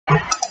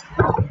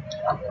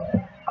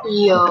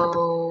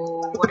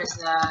Yo, what is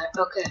that?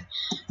 Okay,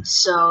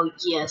 so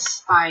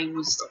yes, I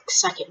was like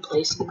second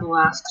place in the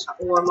last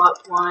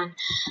warm-up one.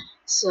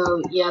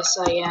 So yes,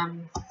 I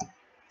am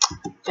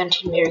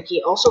venting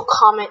Parakeet. Also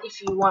comment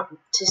if you want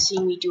to see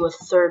me do a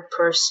third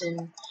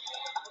person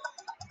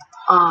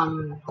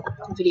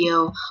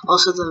video.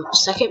 Also, the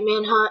second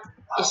manhunt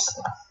is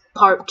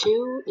part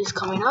 2 is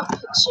coming up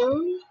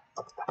soon.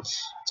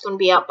 It's gonna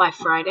be out by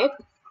Friday.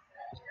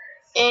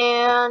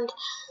 And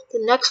the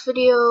next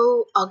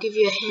video, I'll give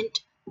you a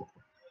hint.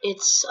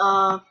 It's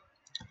a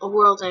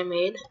world I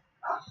made,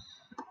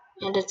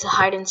 and it's a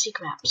hide and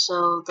seek map.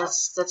 So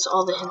that's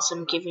all the hints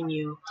I'm giving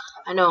you.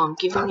 I know I'm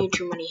giving you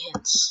too many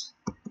hints.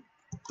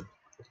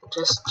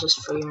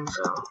 Just for your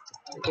info,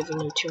 I'm giving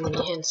you too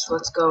many hints.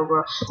 Let's go,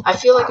 bro. I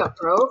feel like a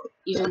pro,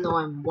 even though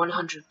I'm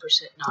 100%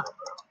 not a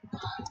pro.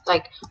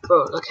 Like,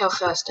 bro, look how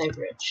fast I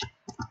bridge.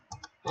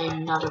 I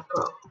am not a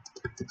pro.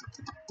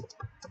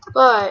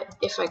 But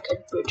if I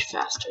could bridge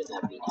faster,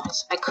 that'd be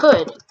nice. I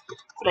could,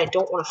 but I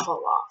don't want to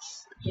fall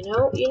off. You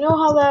know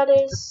how that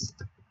is.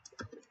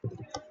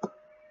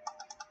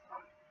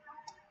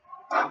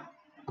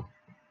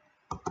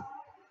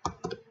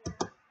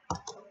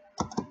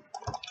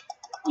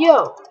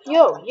 Yo,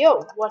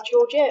 watch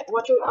your jet,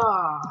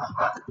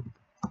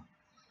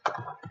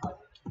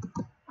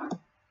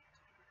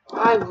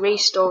 I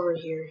raced over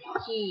here.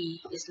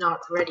 He is not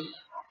ready.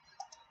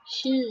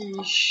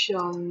 He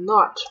shall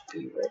not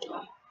be ready.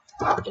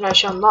 And I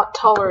shall not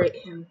tolerate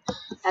him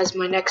as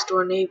my next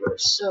door neighbor,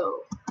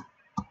 so.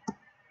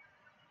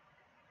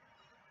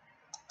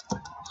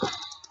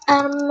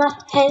 I'm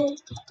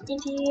head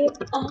idiot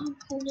of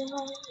the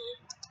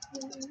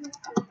night.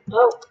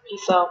 Oh, he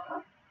fell.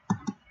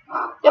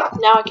 Yep,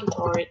 now I can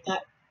tolerate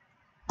that.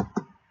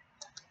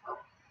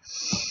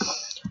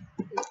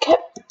 Okay,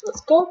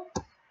 let's go.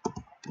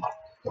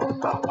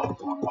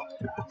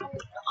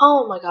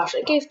 Oh my gosh,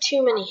 I gave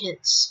too many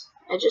hints.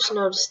 I just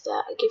noticed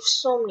that. I gave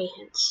so many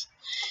hints.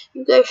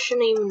 You guys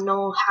shouldn't even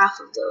know half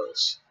of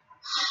those.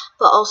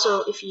 But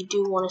also, if you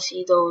do want to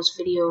see those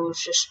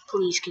videos, just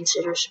please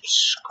consider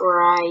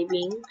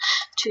subscribing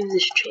to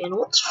this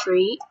channel. It's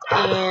free,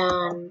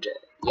 and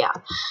yeah,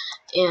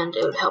 and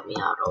it would help me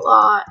out a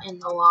lot in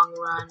the long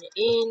run,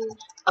 in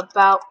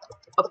about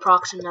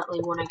approximately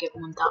when I get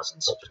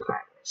 1,000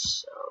 subscribers.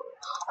 So,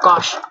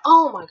 gosh,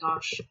 oh my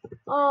gosh,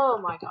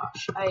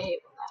 I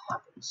hate when that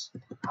happens.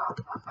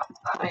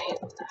 I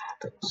hate when that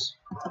happens.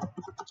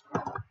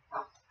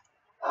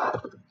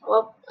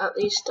 Well, at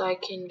least I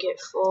can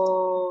get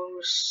full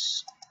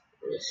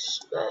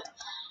respect.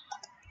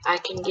 I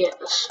can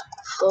get a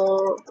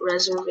full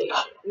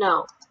reservation.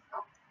 No,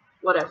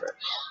 whatever.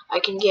 I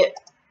can get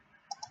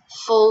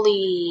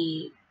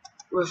fully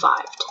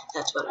revived.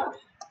 That's what I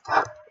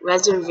mean.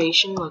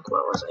 Reservation, like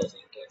what was I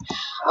thinking?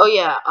 Oh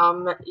yeah,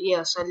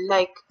 yes, I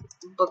like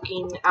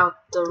booking out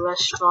the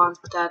restaurant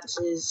that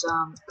is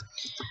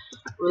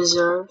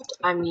reserved.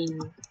 I mean,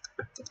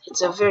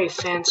 it's a very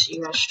fancy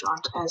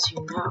restaurant, as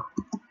you know.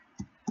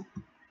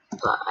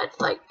 But I'd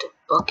like to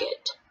book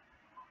it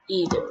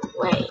either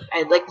way.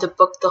 I'd like to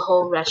book the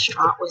whole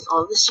restaurant with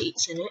all the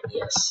seats in it,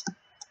 yes.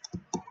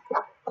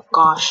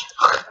 Gosh.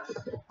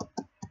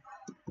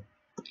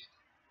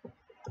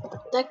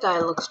 That guy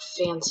looks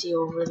fancy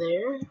over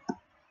there.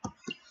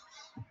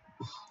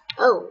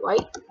 Oh,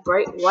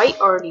 bright white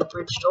already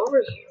bridged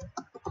over here.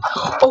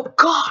 Oh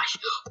gosh,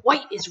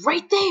 white is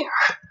right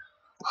there.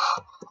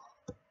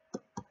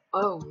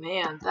 Oh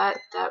man, that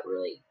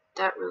really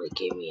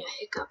gave me a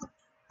hiccup.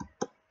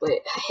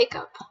 Wait, a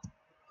hiccup?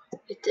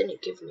 It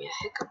didn't give me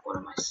a hiccup. What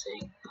am I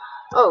saying?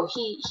 Oh,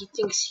 he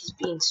thinks he's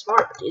being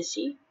smart, is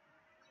he?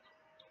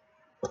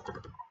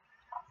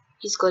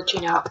 He's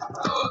glitching out.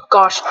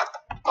 Gosh.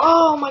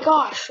 Oh my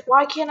gosh.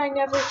 Why can't I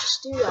never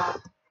just do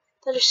that?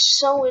 That is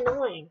so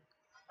annoying.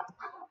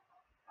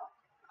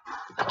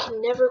 I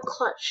can never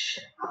clutch.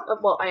 Oh,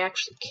 well, I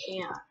actually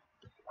can.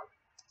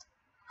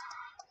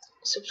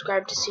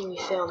 Subscribe to see me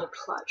fail to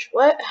clutch.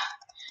 What?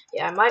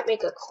 Yeah, I might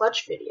make a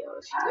clutch video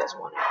if you guys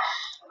want it.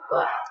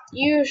 But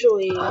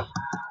usually,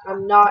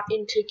 I'm not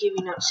into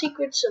giving out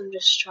secrets. I'm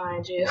just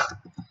trying to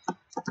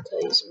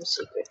tell you some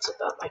secrets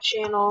about my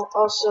channel.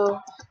 Also,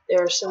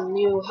 there are some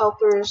new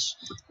helpers,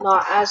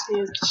 not as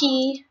new.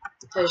 Key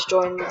has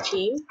joined the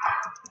team.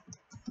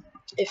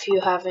 If you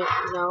haven't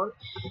known,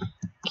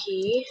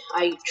 Key,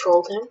 I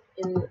trolled him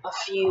in a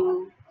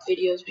few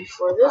videos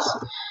before this.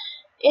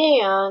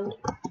 And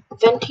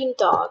Venting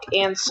Dog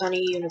and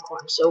Sunny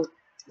Unicorn. So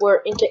we're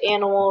into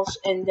animals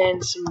and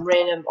then some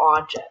random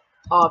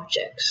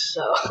objects.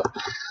 So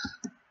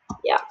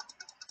yeah.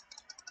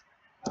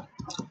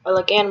 I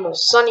like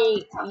animals.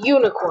 Sunny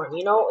Unicorn,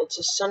 it's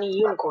a Sunny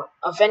Unicorn.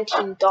 A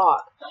Venting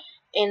Dog.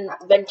 And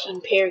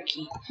Venting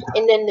Parakeet.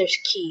 And then there's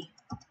Key.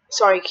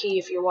 Sorry, Key,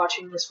 if you're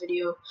watching this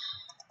video.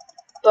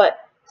 But,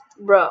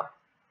 bro,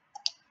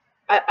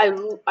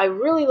 I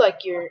really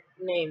like your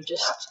name.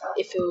 Just,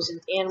 if it was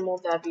an animal,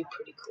 that'd be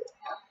pretty cool.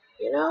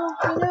 You know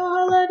how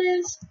that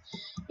is?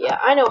 Yeah,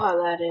 I know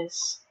how that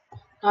is.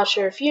 Not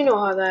sure if you know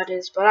how that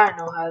is, but I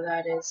know how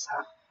that is.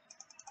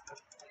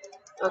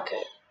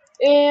 Okay.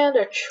 And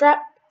a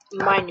trap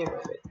miner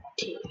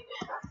fatigue.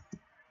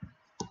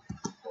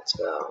 Let's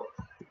go.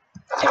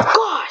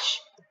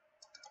 Gosh!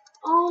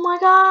 Oh my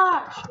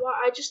gosh! Why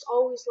I just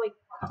always like.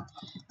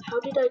 How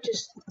did I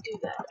just do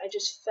that? I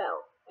just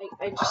fell.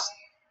 I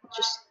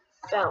just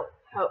fell.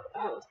 How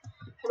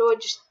do I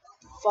just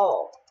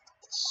fall?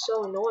 It's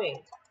so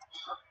annoying.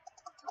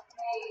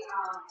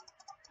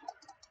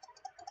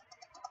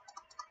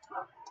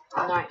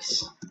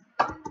 Nice.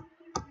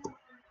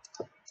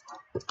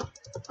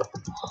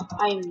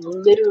 I'm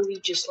literally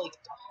just like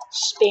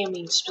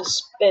spamming,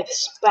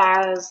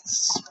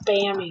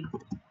 spamming.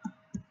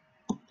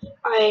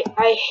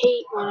 I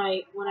hate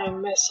when I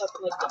mess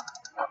up like that.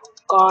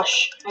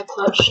 Gosh, I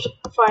clutched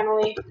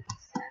finally.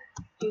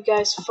 You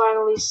guys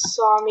finally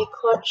saw me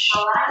clutch.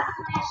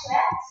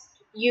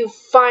 You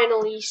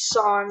finally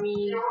saw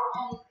me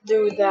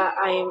do that.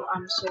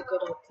 I'm so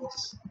good at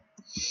this.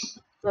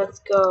 Let's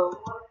go.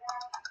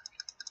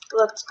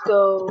 Let's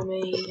go,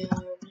 man.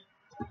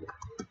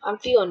 I'm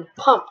feeling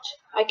pumped.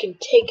 I can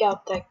take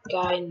out that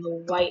guy in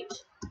the white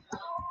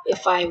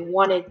if I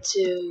wanted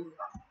to.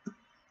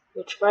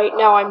 Which right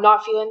now I'm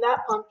not feeling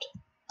that pumped.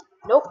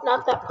 Nope,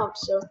 not that pumped,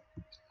 sir.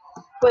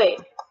 Wait,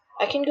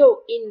 I can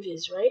go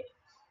invis, right?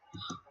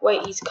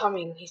 Wait, he's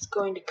coming. He's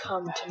going to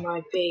come to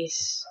my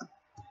base.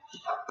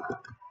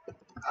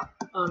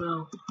 Oh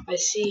no, I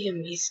see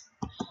him. He's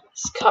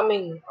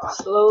coming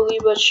slowly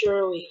but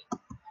surely.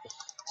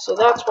 So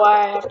that's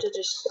why I have to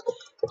just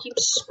keep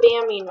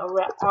spamming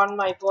on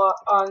my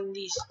on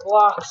these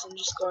blocks and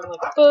just going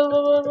like boo,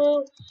 boo, boo,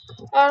 boo,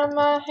 out of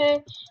my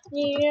head,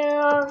 your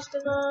arms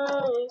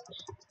tonight.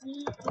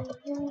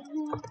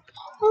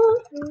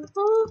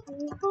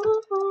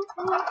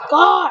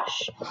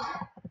 Gosh,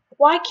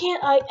 why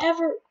can't I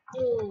ever?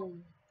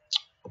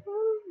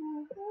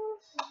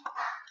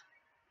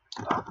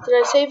 Did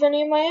I save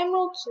any of my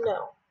emeralds?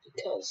 No,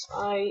 because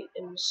I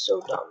am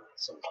so dumb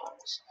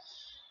sometimes.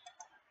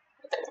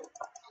 Okay.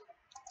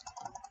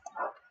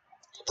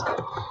 Let's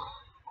go.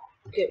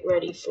 Get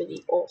ready for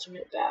the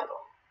ultimate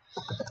battle.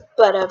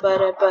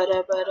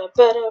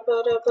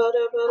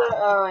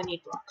 Oh, I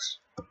need blocks.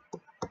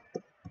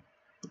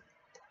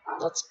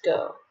 Let's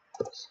go.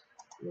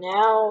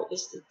 Now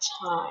is the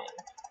time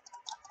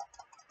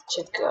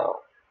to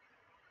go.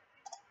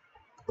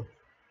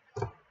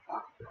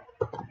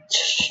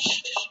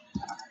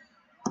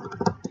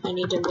 I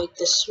need to make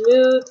this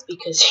smooth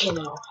because you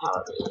know how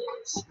it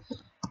is.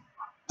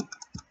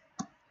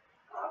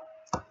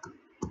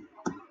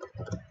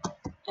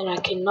 And I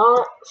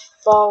cannot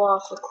fall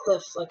off a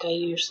cliff like I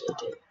usually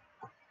do.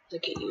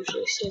 Like it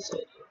usually says I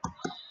do.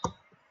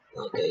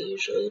 Like I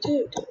usually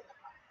do.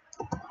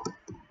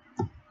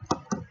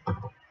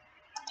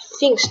 He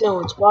thinks no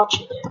one's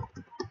watching him.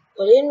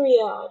 But in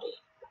reality...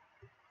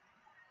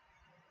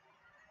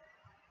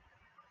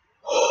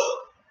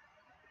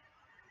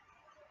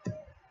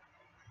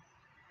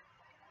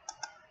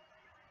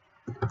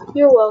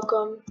 You're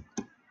welcome.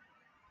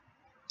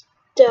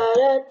 Da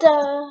da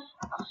da.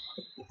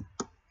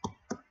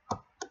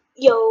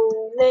 Yo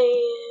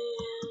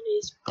man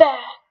is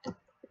back.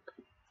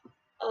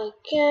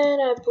 Again,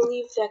 I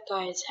believe that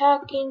guy is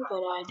hacking,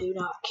 but I do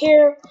not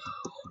care.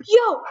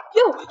 Yo,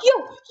 boy,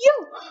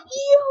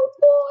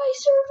 I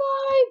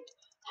survived!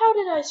 How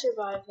did I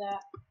survive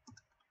that?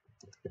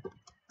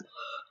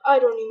 I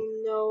don't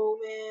even know,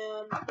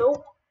 man.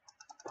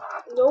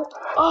 Nope.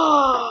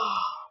 Oh,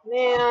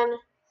 man.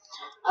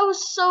 I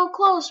was so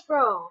close,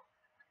 bro.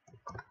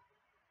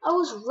 I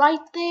was right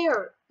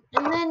there.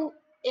 And then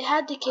it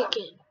had to kick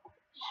in.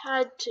 It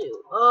had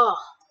to. Oh.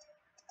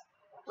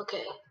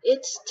 Okay,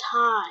 it's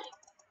time.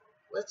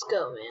 Let's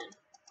go, man.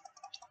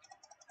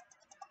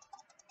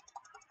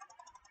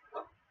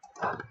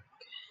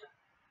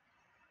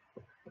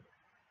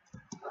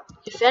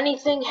 If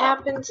anything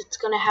happens, it's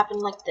gonna happen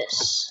like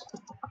this.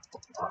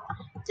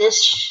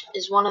 This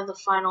is one of the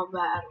final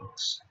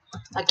battles.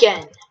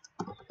 Again,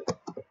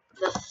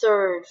 the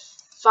third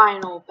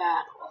final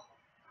battle.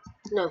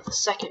 No, the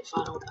second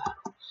final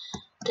battle.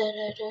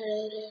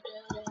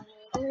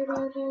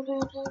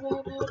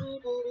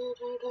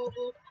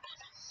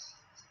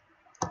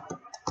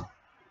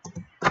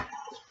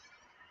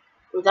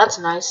 Ooh, that's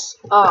nice.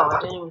 Oh, I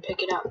didn't even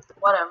pick it up.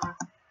 Whatever.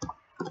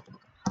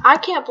 I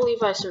can't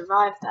believe I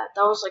survived that.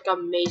 That was like an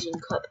amazing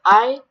clip.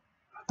 I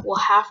will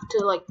have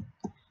to like...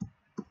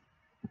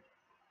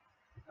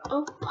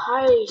 Oh,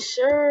 hi,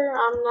 sir.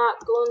 I'm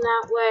not going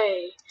that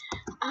way.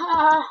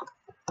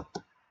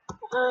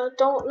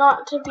 Don't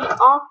not to be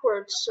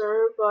awkward,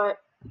 sir, but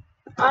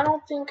I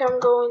don't think I'm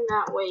going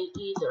that way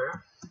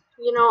either.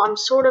 You know, I'm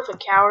sort of a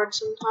coward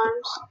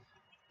sometimes.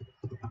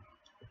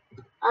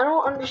 I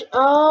don't understand.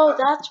 Oh,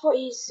 that's what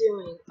he's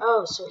doing.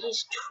 Oh, so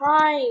he's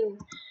trying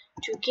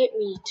to get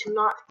me to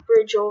not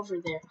bridge over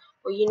there.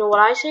 Well, you know what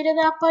I say to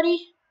that,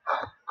 buddy?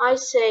 I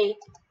say,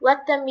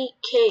 let them eat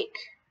cake.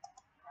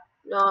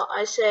 No,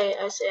 I say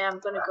I'm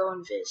gonna go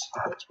invis.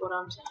 That's what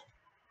I'm saying.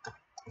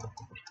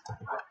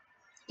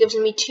 Gives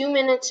me 2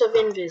 minutes of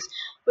invis,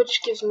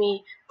 which gives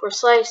me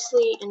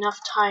precisely enough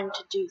time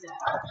to do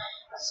that.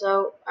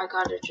 So I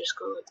gotta just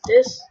go like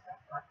this.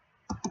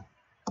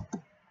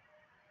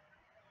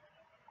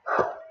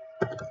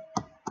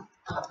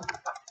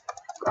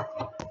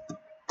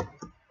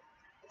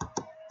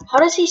 How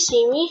does he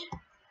see me?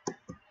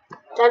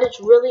 That is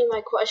really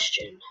my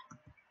question.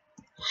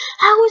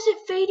 How is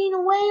it fading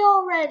away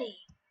already?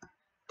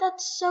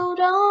 That's so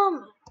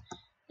dumb.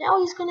 Now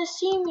he's gonna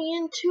see me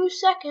in 2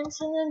 seconds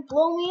and then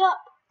blow me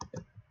up.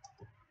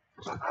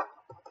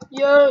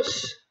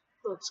 Yes!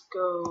 Let's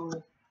go.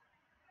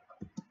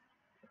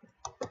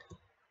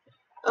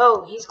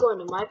 Oh, he's going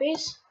to my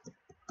base?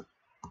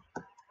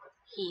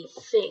 He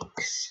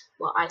thinks.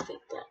 Well, I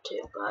think that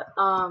too, but,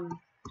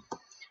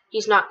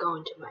 he's not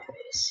going to my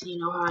base. You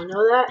know how I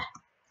know that?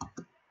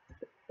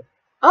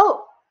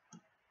 Oh!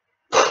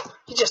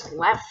 He just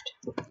left.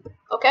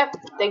 Okay,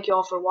 thank you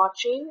all for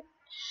watching.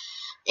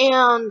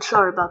 And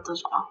sorry about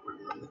those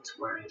awkward moments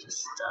where I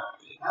just,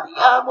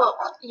 well,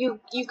 you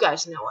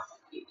guys know it.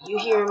 You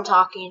hear him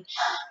talking,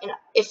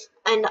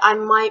 and I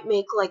might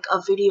make like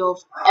a video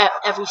of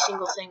every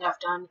single thing I've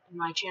done in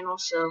my channel,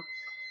 so,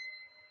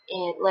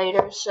 and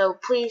later, so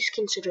please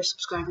consider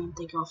subscribing.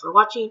 Thank you all for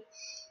watching,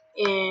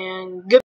 and good.